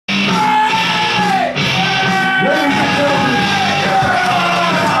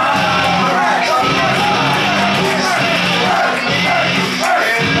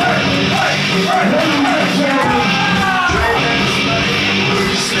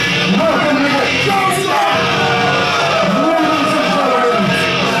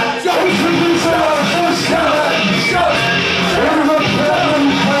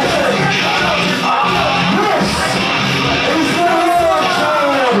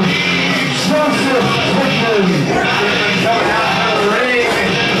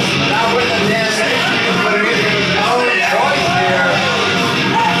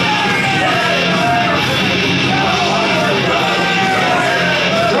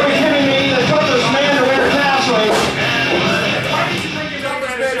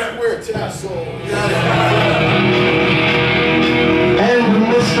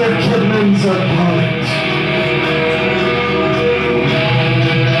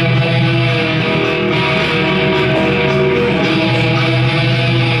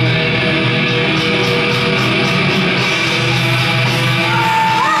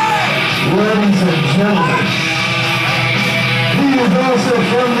classic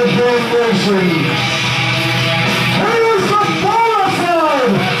from the Damnation. Here's the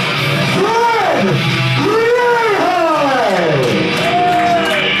Bonafide, Fred Yehi!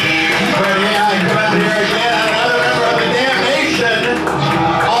 Fred Yehi come out here again, another member of the Damnation,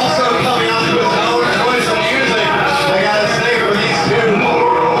 also coming onto his own choice of music. I gotta say, for these two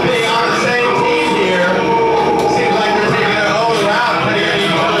being on the same team here, seems like they're taking their own route, cutting at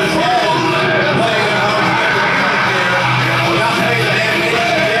each other's heads, playing their own type of music here. Not playing the Damnation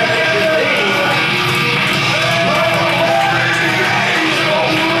theme.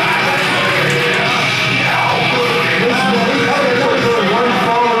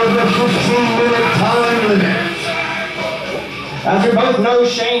 As we both know,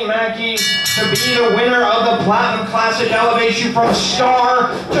 Shane Mackey to be the winner of the Platinum Classic elevation from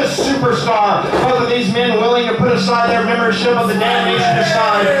star to superstar. Both of these men willing to put aside their membership of the Damnation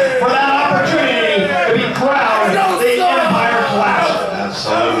aside for that opportunity to be crowned the Empire Classic.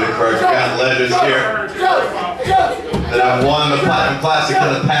 Absolutely correct. We got legends here that have won the Platinum Classic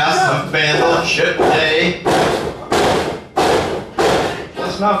in the past. The Vandal, Chip Day.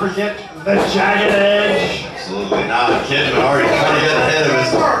 Let's not forget the Jagged Edge. Absolutely not. Kidman already trying to get ahead of his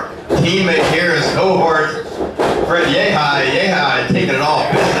teammate here, his cohort, Fred Yehi. Yehi taking it all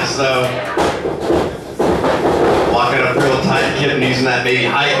business though. Locking up real tight. Kidman using that maybe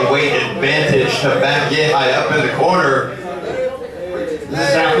height and weight advantage to back Yehi up in the corner. This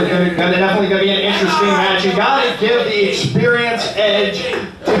is definitely going to be an interesting match. You got to give the experience edge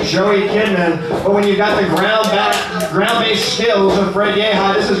to Joey Kidman, but when you got the ground-based skills of Fred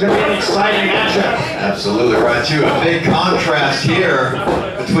Yehi, this is going to be an exciting matchup. Absolutely right too. A big contrast here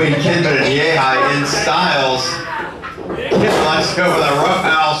between Kidman and Yehi in styles. Kidman likes to go for that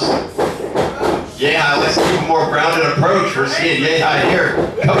roughhouse. Yehi likes to keep a more grounded approach. We're seeing Yehi here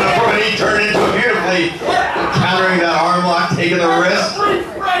coming up from an knee, turning into it beautifully, countering that arm lock, taking the wrist.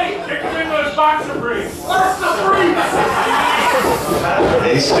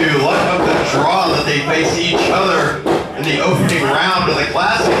 These two luck up the draw that they face each other in the opening round of the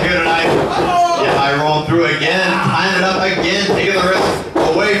Classic here tonight. Yehi rolling through again, tying it up again, taking the wrist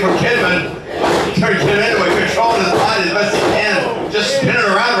away from Kidman. Turning Kidman into it, controlling his body as best he can, just spinning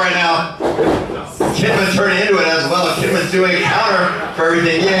around right now. Kidman turning into it as well. Kidman's doing a counter for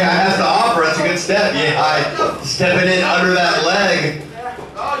everything Yehi has to offer. That's a good step. Yehi stepping in under that leg.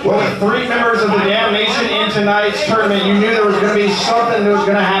 Well, with three members of the Damnation in tonight's tournament, you knew there was going to be something that was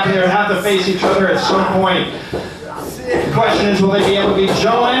going to happen. They would have to face each other at some point. The question is, will they be able to be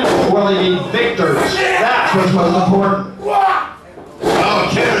Joan or will they be victors? That's what's most important. Oh,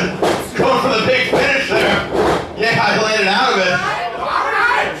 Kidman going for the big finish there. Yehi landed out of it.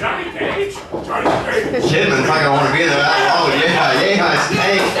 Kidman's not going to want to be there that long with Yehi. Yehi's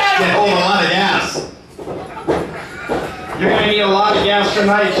tank can hold a lot of gas. You're going to need a lot of gas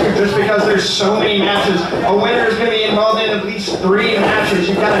tonight, too, just because there's so many matches. A winner is going to be involved in at least 3 matches.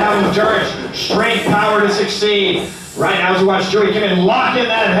 You've got to have endurance, strength, power to succeed. Right now, as we watch Joey Kidman lock in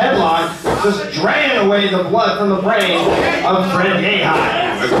that headlock, just draining away the blood from the brain of Fred Yehi.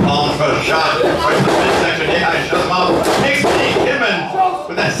 Big palms for a shot. Right to the midsection. Yehi shuts him off. Takes the knee. Kidman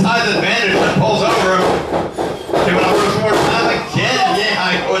with that size advantage that pulls over him. Kidman over some more time again.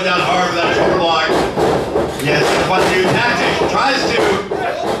 Yehi going down hard with that shoulder block. Yes, a fun new tactic. Tries to.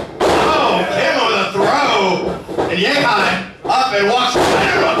 Oh, Kidman with a throw. And Yehi up and walks right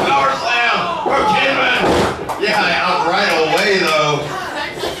into a power slam from Kidman. Yehi out right away though.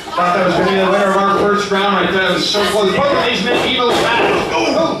 Thought that was going to be the winner of our first round right there. It was so close. Both of these men evenly matched.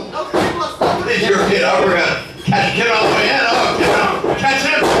 Oh! This European uppercut. Catch Kidman all the way in. Oh, Kidman. Catch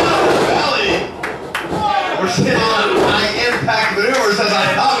him on the belly. We're still on high impact maneuvers as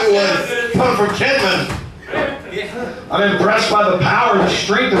I thought we would. Coming from Kidman. I'm impressed by the power and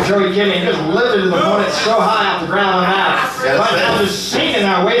strength of Joey Kidman. He just lifted his opponent so high off the ground on that. Right now, just sinking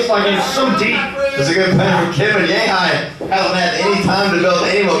that waistline in so deep. It's a good plan from Kidman. Yehi hasn't had any time to build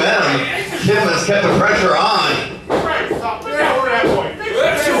any momentum. Kidman's kept the pressure on.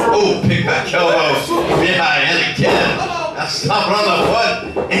 Oh, big back elbow. Yehi and again. That's stomping on the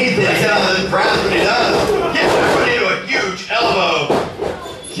foot. Anything to get out of this grasp when he does. Gets everybody into a huge elbow.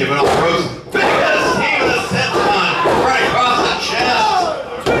 Kidman off the ropes. Big head of steam with a senton right across the chest.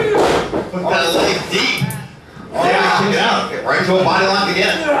 Put that leg deep. Yeah, get out. Get right to a body lock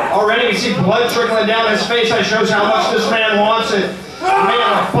again. Already we see blood trickling down his face. That shows how much this man wants it. Maybe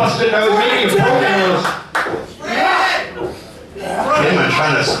a busted nose, maybe a broken nose. Kidman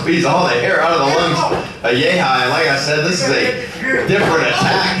trying to squeeze all the hair out of the lungs of Yehi. Like I said, this is a different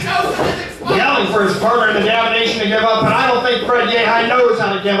attack. Yelling for his partner in the Damnation to give up, but I don't think Fred Yehi knows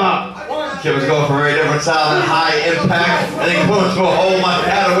how to give up. Kidman's going for a very different style than high impact, and then going to a whole much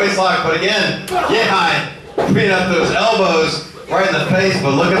out of waist lock. But again, Yehi beating up those elbows right in the face.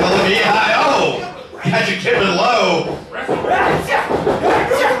 But look at the look of Yehi. Oh! Catching Kidman low.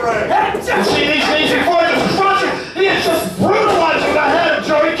 You see these knees before the destruction. He is just brutalizing the head of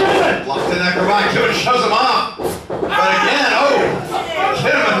Joey Kidman. Locked in that garage. Kidman shows him off. But again, oh!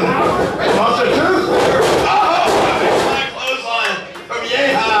 Kidman Lost a tooth. Oh! A big flat clothesline from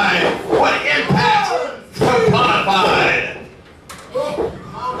Yehi. What impact from Bonafide.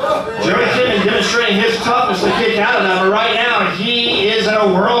 Joey Kidman demonstrating his toughness to kick out of that, but right now he is in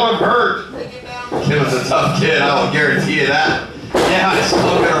a world of hurt. Kidman's a tough kid, I will guarantee you that. Yeah, he's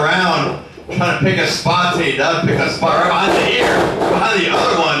looking around, trying to pick a spot, and he does pick a spot right behind the ear, behind the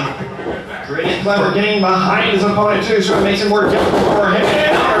other one. Great and clever getting behind his opponent too, so it makes it more difficult for him to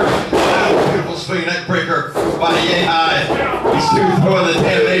counter. Oh, beautiful swing neck breaker by Yehi. These two throwing the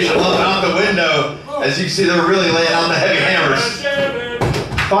damnation love out the window. As you see, they're really laying on the heavy hammers.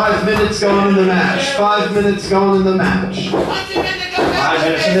 5 minutes gone in the match. 5 minutes gone in the match. 5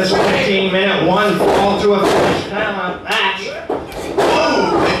 minutes in this 15-minute one fall to a finish kind of match.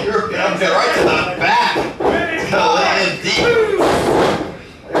 Whoa, big European uppercut right to the back. It's gonna lay in deep.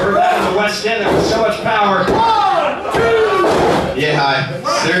 They were down in the West End, there was so much power. Yehi,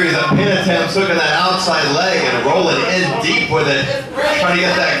 series of pin attempts, hooking that outside leg and rolling in deep with it. Trying to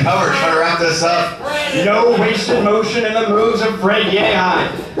get that cover, trying to wrap this up. No wasted motion in the moves of Fred Yehi.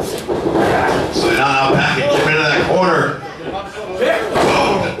 So now backing Kidman into that corner.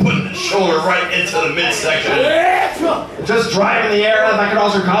 Oh, just putting the shoulder right into the midsection. Just driving the air out, that could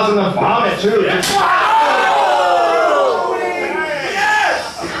also cause him to vomit too.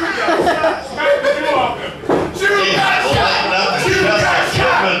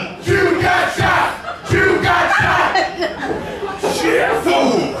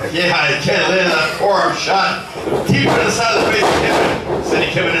 Yeah, I can't land that forearm shot deep in the side of the face of Kidman. Sending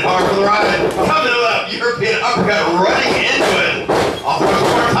Kidman in hard for the ride. Coming with a European uppercut running into it. Off the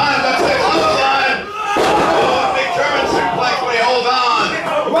one more time, back to the clothesline. Oh, big German suplex when he holds on.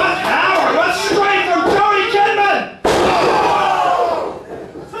 What power, what strength from Joey Kidman!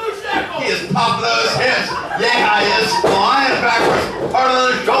 He is popping those hips. Yeah, he is flying backwards, hard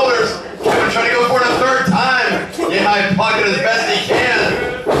on the shoulders. Kidman trying to go for it a third time. Yeah, blocking as best he can.